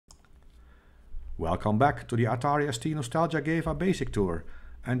Welcome back to the Atari ST Nostalgia GFA Basic tour.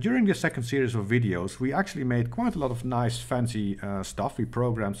 And during this second series of videos, we actually made quite a lot of nice fancy stuff. We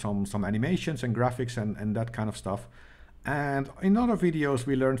programmed some animations and graphics and that kind of stuff. And in other videos,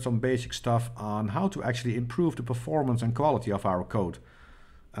 we learned some basic stuff on how to actually improve the performance and quality of our code.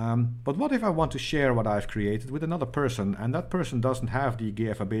 But what if I want to share what I've created with another person, and that person doesn't have the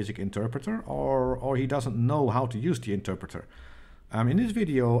GFA Basic interpreter, or he doesn't know how to use the interpreter? In this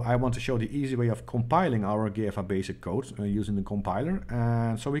video, I want to show the easy way of compiling our GFA Basic code using the compiler,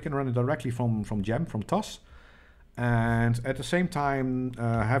 and so we can run it directly from GEM, from TOS, and at the same time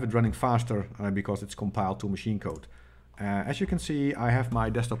have it running faster because it's compiled to machine code. As you can see, I have my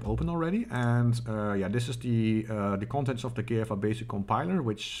desktop open already, and yeah, this is the contents of the GFA Basic compiler,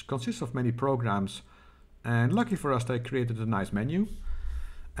 which consists of many programs, and lucky for us, they created a nice menu.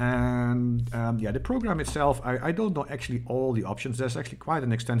 And yeah, the program itself, I don't know actually all the options. There's actually quite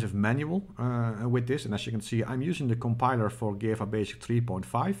an extensive manual with this, and as you can see, I'm using the compiler for GFA Basic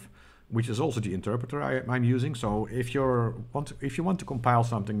 3.5, which is also the interpreter I'm using. So if you want to compile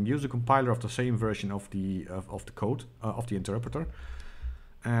something, use the compiler of the same version of the code of the interpreter.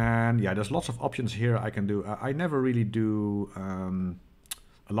 And yeah, there's lots of options here I can do. I never really do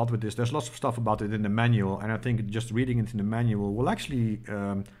a lot with this. There's lots of stuff about it in the manual, and I think just reading it in the manual will actually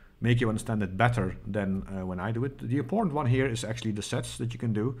make you understand it better than when I do it. The important one here is actually the sets that you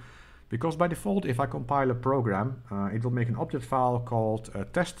can do, because by default, if I compile a program, it will make an object file called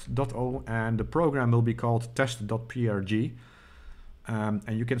test.o, and the program will be called test.prg. And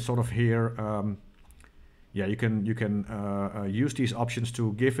you can sort of here, yeah, you can use these options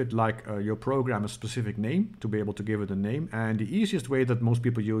to give it like your program a specific name, to be able to give it a name. And the easiest way that most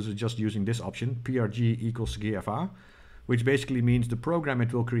people use is just using this option, prg equals GFA, which basically means the program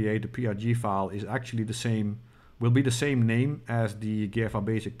it will create, the prg file, is actually the same, will be the same name as the GFA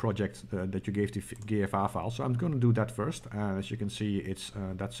Basic project that you gave the GFA file. So I'm going to do that first. As you can see, it's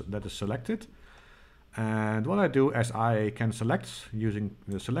that is selected. And what I do is I can select using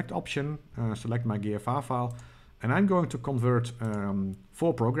the select option, select my GFA file, and I'm going to convert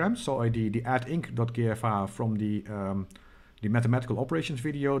 4 programs. So the add-inc.gfa from the mathematical operations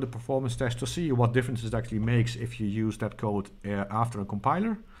video, the performance test, to see what difference it actually makes if you use that code after a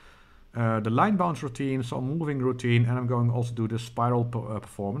compiler. The line bounce routine, some moving routine, and I'm going to also do the spiral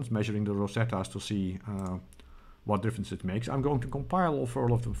performance, measuring the Rosettas to see what difference it makes. I'm going to compile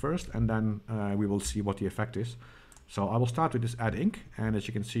all of them first, and then we will see what the effect is. So I will start with this add-inc, and as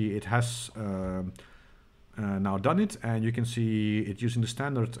you can see, it has now done it, and you can see it using the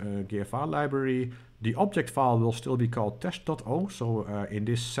standard GFA library. The object file will still be called test.o, so in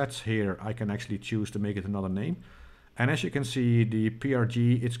this sets here, I can actually choose to make it another name. And as you can see, the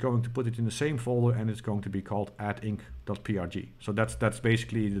PRG, it's going to put it in the same folder, and it's going to be called add-inc.prg. So that's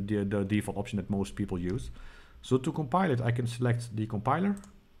basically the default option that most people use. So to compile it, I can select the compiler,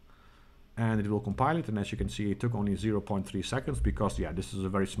 and it will compile it. And as you can see, it took only 0.3 seconds because, yeah, this is a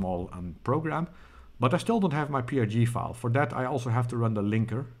very small program. But I still don't have my PRG file. For that, I also have to run the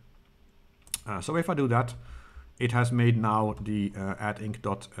linker. So if I do that, it has made now the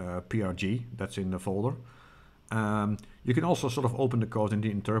add-inc.prg that's in the folder. You can also sort of open the code in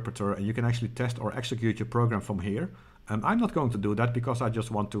the interpreter, and you can actually test or execute your program from here. I'm not going to do that because I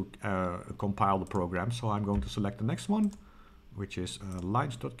just want to compile the program. So I'm going to select the next one, which is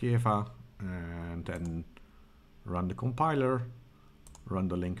lines.gfa, and then run the compiler, run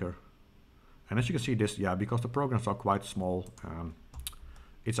the linker. And as you can see this, yeah, because the programs are quite small,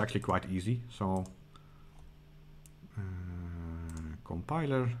 it's actually quite easy. So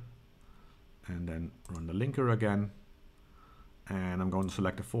compiler, and then run the linker again. And I'm going to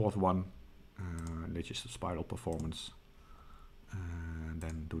select the fourth one, which is the spiral performance. And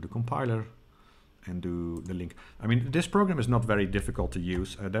then do the compiler and do the link. I mean, this program is not very difficult to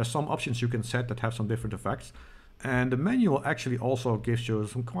use. There's some options you can set that have some different effects. And the manual actually also gives you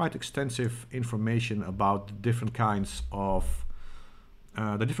some quite extensive information about the different kinds of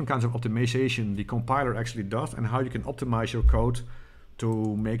optimization the compiler actually does, and how you can optimize your code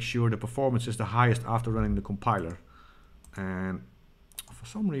to make sure the performance is the highest after running the compiler. And for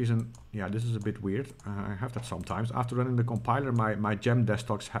some reason, yeah, this is a bit weird. I have that sometimes. After running the compiler, my GEM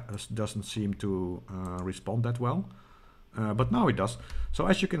desktop doesn't seem to respond that well. But now it does. So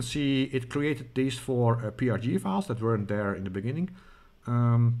as you can see, it created these 4 PRG files that weren't there in the beginning.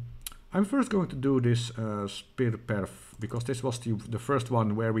 I'm first going to do this spirperf, because this was the first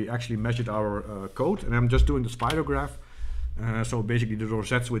one where we actually measured our code, and I'm just doing the spider graph. So basically the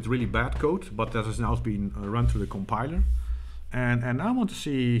rosettes with really bad code, but that has now been run through the compiler. And I want to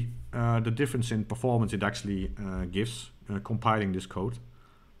see the difference in performance it actually gives compiling this code.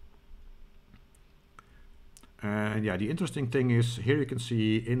 And yeah, the interesting thing is here you can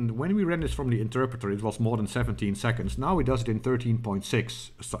see when we ran this from the interpreter, it was more than 17 seconds. Now it does it in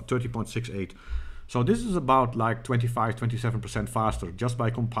 13.68. So this is about like 25-27% faster just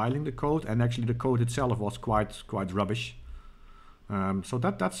by compiling the code, and actually the code itself was quite rubbish. So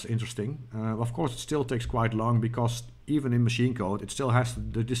that's interesting. Of course, it still takes quite long because even in machine code, it still has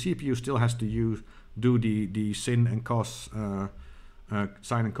the CPU still has to do the sin and cos,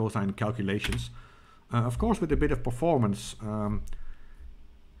 sine and cosine calculations. Of course, with a bit of performance,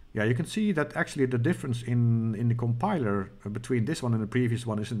 yeah, you can see that actually the difference in the compiler between this one and the previous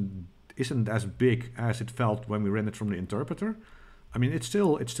one isn't as big as it felt when we ran it from the interpreter. I mean, it's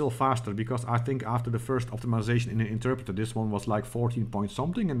still faster because I think after the first optimization in the interpreter, this one was like 14 point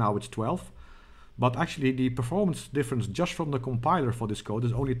something and now it's 12. But actually the performance difference just from the compiler for this code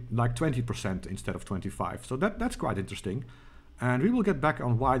is only like 20% instead of 25. So that's quite interesting. And we will get back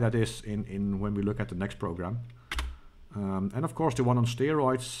on why that is when we look at the next program. And of course the one on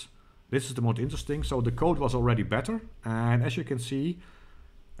steroids, this is the most interesting. So the code was already better. And as you can see,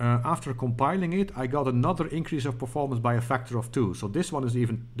 after compiling it, I got another increase of performance by a factor of 2. So this one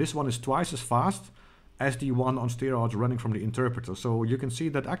is twice as fast as the one on steroids running from the interpreter. So you can see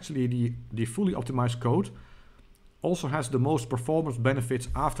that actually the fully optimized code also has the most performance benefits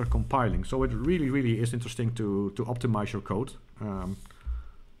after compiling. So it really is interesting to optimize your code,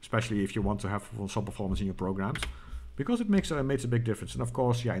 especially if you want to have some performance in your programs, because it makes a big difference. And of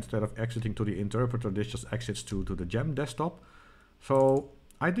course, yeah, instead of exiting to the interpreter, this just exits to the gem desktop. So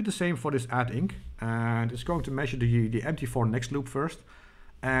I did the same for this add inc, and it's going to measure the empty for next loop first.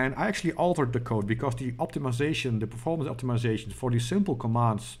 And I actually altered the code because the optimization, the performance optimization for these simple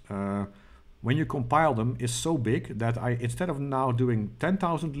commands, when you compile them, is so big that instead of now doing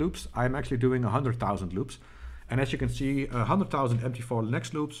 10,000 loops, I'm actually doing 100,000 loops. And as you can see, 100,000 empty for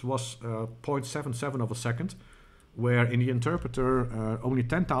next loops was 0.77 of a second, where in the interpreter, only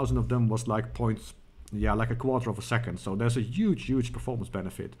 10,000 of them was like like a quarter of a second. So there's a huge performance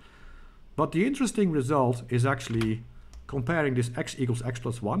benefit. But the interesting result is actually comparing this x equals x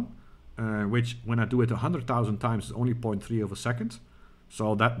plus 1, which when I do it 100,000 times is only 0.3 of a second.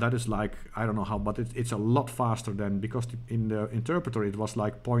 So that is like, I don't know how, but it's a lot faster than, because in the interpreter it was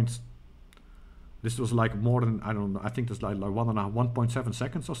like this was like more than, I don't know, I think it's like 1.7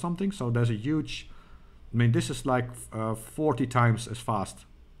 seconds or something. So there's a huge, I mean, this is like 40 times as fast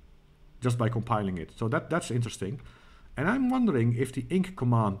just by compiling it. So that's interesting. And I'm wondering if the inc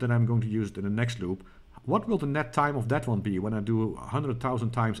command that I'm going to use in the next loop, what will the net time of that one be when I do 100,000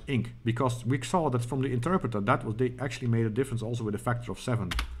 times inc? Because we saw that from the interpreter, they actually made a difference also with a factor of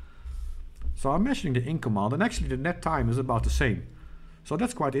 7. So I'm measuring the inc command, and actually the net time is about the same. So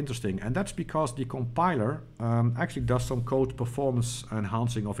that's quite interesting, and that's because the compiler actually does some code performance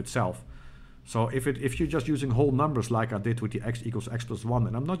enhancing of itself. So if you're just using whole numbers like I did with the x equals x plus 1,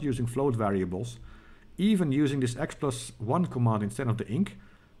 and I'm not using float variables, even using this x plus 1 command instead of the inc,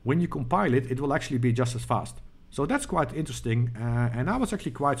 when you compile it, it will actually be just as fast. So that's quite interesting, and I was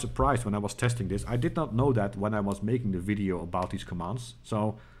actually quite surprised when I was testing this. I did not know that when I was making the video about these commands.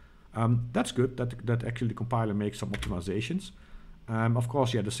 So that's good that actually the compiler makes some optimizations. Of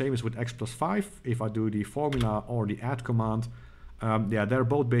course, yeah, the same is with x plus 5. If I do the formula or the add command, yeah, they're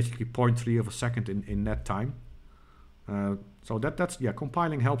both basically 0.3 of a second in net time. So that's yeah,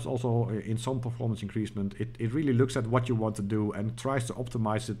 compiling helps also in some performance increasement. It really looks at what you want to do and tries to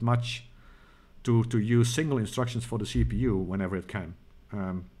optimize it much to use single instructions for the CPU whenever it can.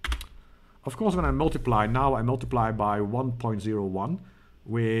 Of course, when I multiply, now I multiply by 1.01,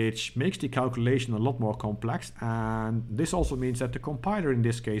 which makes the calculation a lot more complex. And this also means that the compiler in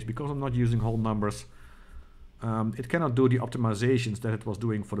this case, because I'm not using whole numbers, it cannot do the optimizations that it was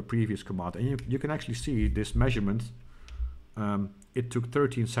doing for the previous command. And you can actually see this measurement. It took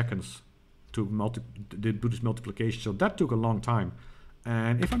 13 seconds to do this multiplication, so that took a long time.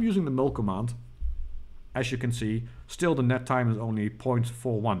 And if I'm using the mul command, as you can see, still the net time is only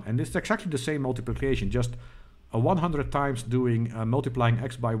 0.41, and it's exactly the same multiplication, just a 100 times doing multiplying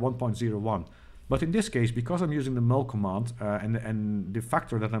x by 1.01. But in this case, because I'm using the mul command and the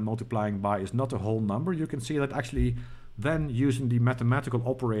factor that I'm multiplying by is not a whole number, you can see that actually then using the mathematical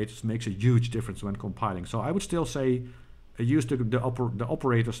operators makes a huge difference when compiling. So I would still say use the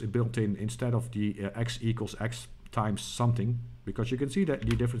operators built in instead of the x equals x times something, because you can see that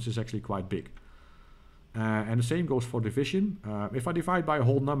the difference is actually quite big. And the same goes for division. If I divide by a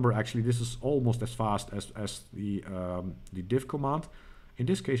whole number, actually this is almost as fast as the div command. In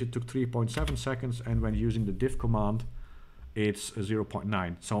this case it took 3.7 seconds, and when using the div command it's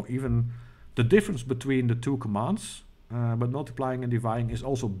 0.9. So even the difference between the two commands but multiplying and dividing is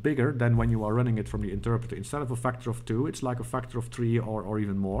also bigger than when you are running it from the interpreter. Instead of a factor of 2, it's like a factor of 3 or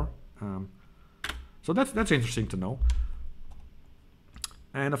even more. So that's interesting to know.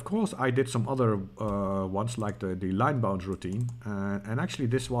 And of course I did some other ones like the line bounds routine, and actually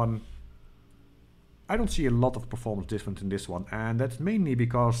this one, I don't see a lot of performance difference in this one, and that's mainly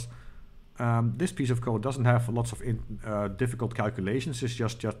because this piece of code doesn't have lots of difficult calculations. It's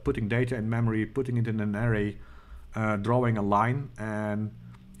just putting data in memory, putting it in an array, drawing a line, and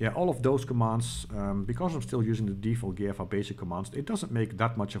yeah, all of those commands, because I'm still using the default GFA Basic commands, it doesn't make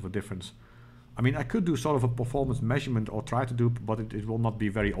that much of a difference. I mean, I could do sort of a performance measurement or try to do, but it will not be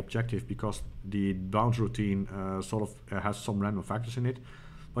very objective because the bounds routine sort of has some random factors in it.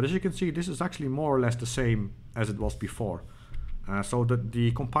 But as you can see, this is actually more or less the same as it was before. So that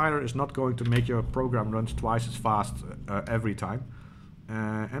the compiler is not going to make your program runs twice as fast every time.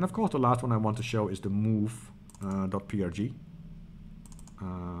 And of course, the last one I want to show is the move.prg.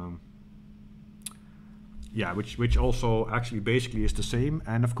 Yeah, which also actually basically is the same.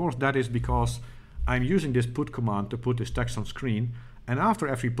 And of course, that is because I'm using this put command to put this text on screen. And after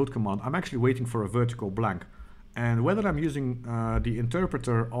every put command, I'm actually waiting for a vertical blank. And whether I'm using the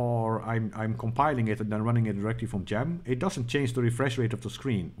interpreter or I'm compiling it and then running it directly from Gem, it doesn't change the refresh rate of the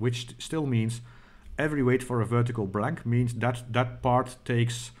screen, which still means every wait for a vertical blank means that part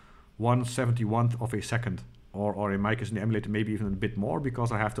takes 1/71th of a second. Or in my case in the emulator maybe even a bit more,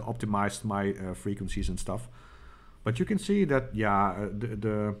 because I have to optimize my frequencies and stuff. But you can see that, yeah,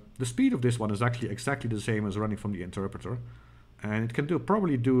 the speed of this one is actually exactly the same as running from the interpreter. And it can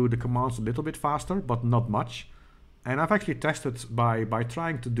probably do the commands a little bit faster, but not much. And I've actually tested by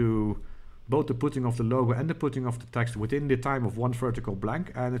trying to do both the putting of the logo and the putting of the text within the time of one vertical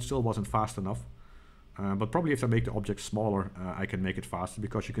blank, and it still wasn't fast enough. But probably if I make the object smaller, I can make it faster,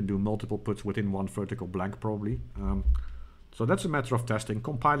 because you can do multiple puts within one vertical blank probably. So that's a matter of testing.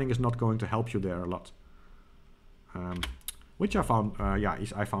 Compiling is not going to help you there a lot. Which I found,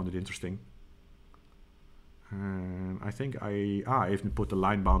 I found it interesting. I think I even put the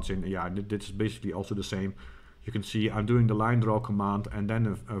line bounds in. Yeah, this is basically also the same. You can see I'm doing the line draw command and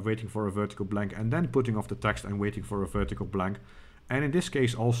then waiting for a vertical blank, and then putting off the text and waiting for a vertical blank. And in this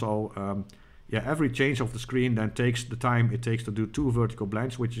case also, yeah, every change of the screen then takes the time it takes to do 2 vertical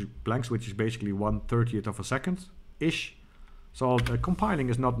blanks, which is basically 1/30th of a second-ish. So compiling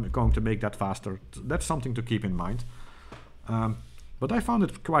is not going to make that faster. That's something to keep in mind. But I found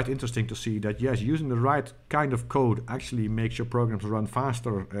it quite interesting to see that, yes, using the right kind of code actually makes your programs run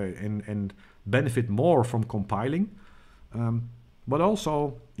faster and benefit more from compiling. But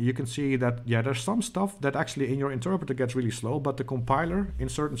also, you can see that, yeah, there's some stuff that actually in your interpreter gets really slow, but the compiler in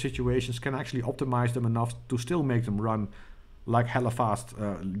certain situations can actually optimize them enough to still make them run like hella fast,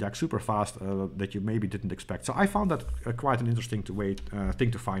 like super fast, that you maybe didn't expect. So I found that quite an interesting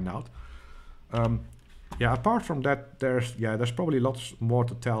thing to find out. Yeah, apart from that, there's probably lots more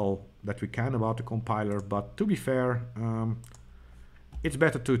to tell that we can about the compiler, but to be fair, it's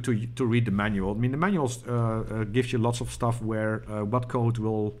better to read the manual. I mean, the manuals gives you lots of stuff where what code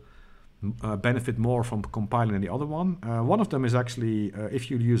will benefit more from compiling than the other one. One of them is actually if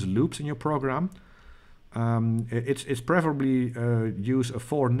you use loops in your program, it's preferably use a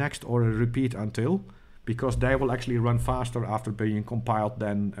for next or a repeat until, because they will actually run faster after being compiled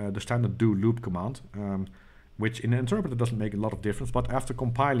than the standard do loop command, which in the interpreter doesn't make a lot of difference, but after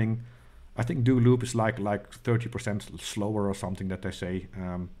compiling, I think do loop is like 30% slower or something that they say.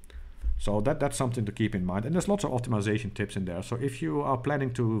 So that's something to keep in mind. And there's lots of optimization tips in there. So if you are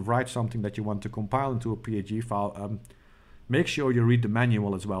planning to write something that you want to compile into a PNG file, make sure you read the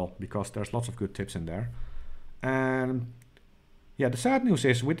manual as well, because there's lots of good tips in there. And yeah, the sad news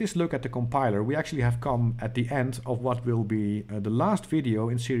is, with this look at the compiler, we actually have come at the end of what will be the last video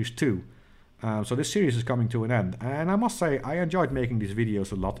in Series 2. So this series is coming to an end. And I must say, I enjoyed making these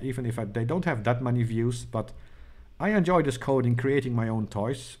videos a lot, even if they don't have that many views. But I enjoy this coding, creating my own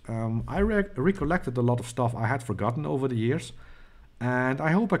toys. I recollected a lot of stuff I had forgotten over the years. And I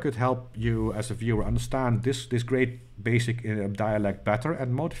hope I could help you as a viewer understand this great basic dialect better,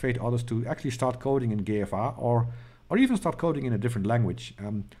 and motivate others to actually start coding in GFA, or even start coding in a different language.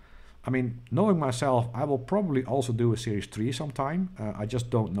 I mean, knowing myself, I will probably also do a Series 3 sometime. I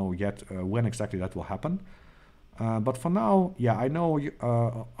just don't know yet when exactly that will happen. But for now, yeah,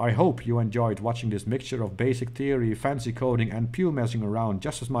 I hope you enjoyed watching this mixture of basic theory, fancy coding, and pure messing around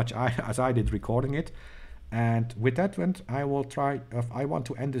just as much as I did recording it. And with that went, I want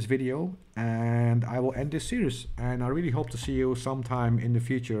to end this video, and I will end this series. And I really hope to see you sometime in the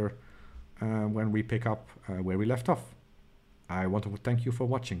future when we pick up where we left off. I want to thank you for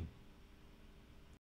watching.